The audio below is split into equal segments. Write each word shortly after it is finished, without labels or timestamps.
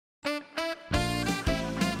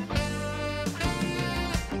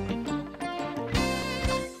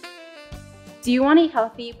Do you want to eat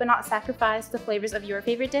healthy but not sacrifice the flavors of your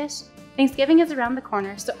favorite dish? Thanksgiving is around the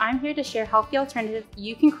corner, so I'm here to share healthy alternatives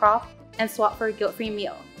you can crop and swap for a guilt-free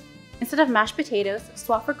meal. Instead of mashed potatoes,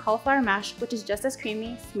 swap for cauliflower mash, which is just as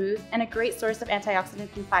creamy, smooth, and a great source of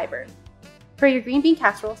antioxidants and fiber. For your green bean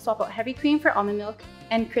casserole, swap out heavy cream for almond milk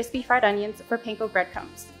and crispy fried onions for panko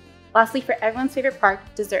breadcrumbs. Lastly, for everyone's favorite part,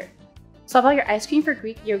 dessert. Swap out your ice cream for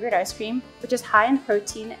Greek yogurt ice cream, which is high in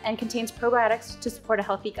protein and contains probiotics to support a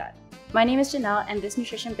healthy gut. My name is Janelle, and this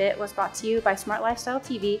nutrition bit was brought to you by Smart Lifestyle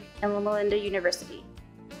TV and Loma Linda University.